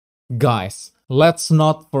Guys, let's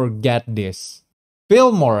not forget this.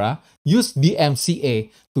 Filmora used DMCA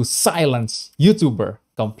to silence YouTuber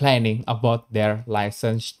complaining about their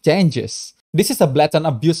license changes. This is a blatant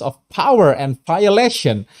abuse of power and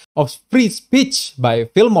violation of free speech by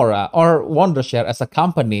Filmora or Wondershare as a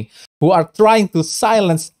company who are trying to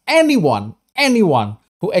silence anyone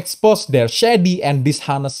who exposed their shady and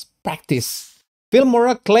dishonest practice.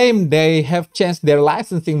 Filmora claimed they have changed their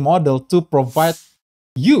licensing model to provide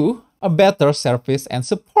you a better service and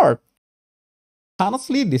support.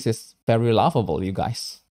 Honestly, this is very laughable, you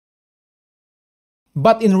guys.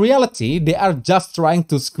 But in reality, they are just trying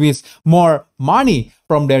to squeeze more money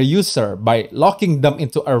from their user by locking them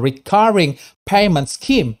into a recurring payment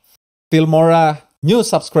scheme. Filmora new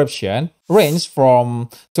subscription range from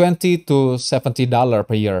 $20 to $70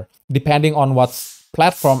 per year, depending on what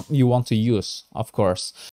platform you want to use, of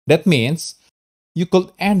course. That means you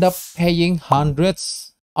could end up paying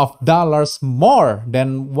hundreds of dollars more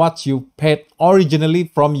than what you paid originally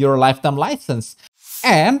from your lifetime license.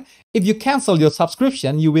 And if you cancel your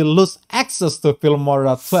subscription, you will lose access to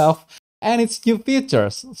Filmora 12 and its new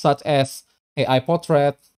features, such as AI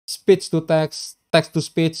portrait, speech-to-text,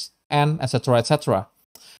 text-to-speech, and etc. etc.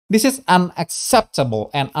 This is unacceptable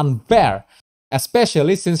and unfair,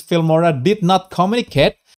 especially since Filmora did not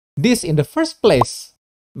communicate this in the first place.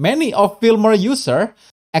 Many of Filmora users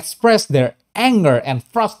expressed their anger and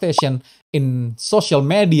frustration in social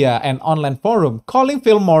media and online forum, calling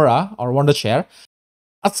Filmora or Wondershare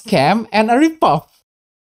a scam and a ripoff.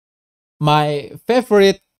 My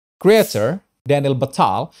favorite creator, Daniel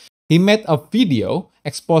Batal, he made a video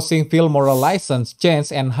exposing Filmora license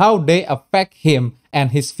change and how they affect him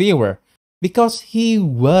and his viewer because he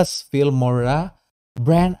was Filmora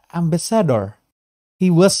Brand Ambassador.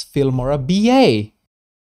 He was Filmora BA.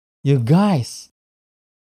 You guys,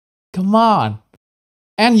 come on.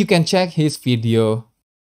 And you can check his video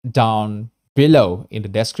down below in the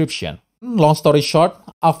description. Long story short,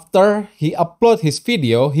 after he uploaded his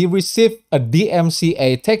video, he received a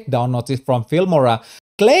DMCA takedown notice from Filmora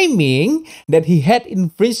claiming that he had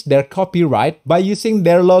infringed their copyright by using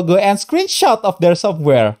their logo and screenshot of their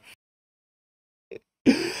software.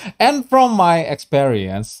 And from my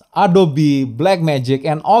experience, Adobe, Blackmagic,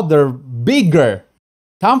 and other bigger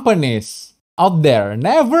companies out there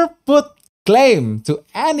never put claim to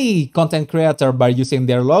any content creator by using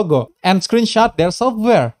their logo and screenshot their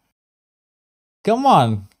software. Come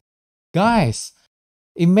on, guys.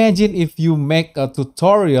 Imagine if you make a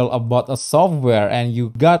tutorial about a software and you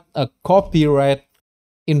got a copyright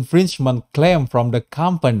infringement claim from the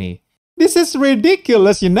company. This is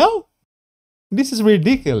ridiculous, you know? This is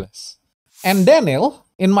ridiculous. And Daniel,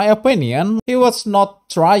 in my opinion, he was not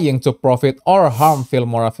trying to profit or harm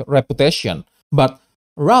Filmora's reputation, but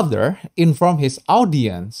rather inform his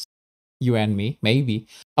audience, you and me, maybe,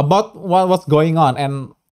 about what was going on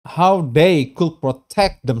and how they could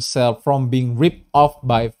protect themselves from being ripped off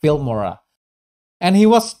by Filmora. And he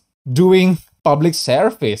was doing public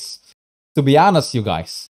service, to be honest, you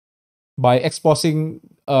guys, by exposing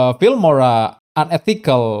Filmora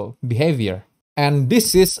unethical behavior. And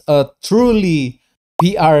this is a truly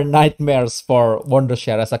PR nightmares for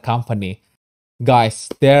Wondershare as a company. Guys,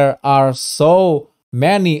 there are so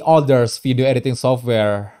many others video editing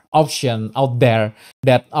software options out there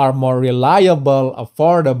that are more reliable,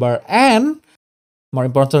 affordable, and more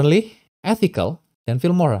importantly, ethical than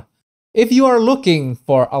Filmora. If you are looking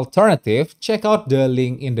for alternative, check out the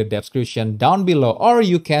link in the description down below, or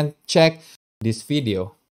you can check this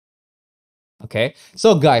video. Okay,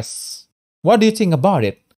 so guys, what do you think about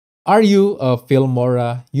it? Are you a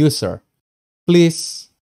Filmora user? Please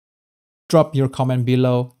drop your comment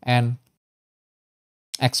below and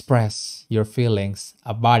express your feelings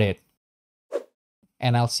about it.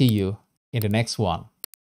 And I'll see you in the next one.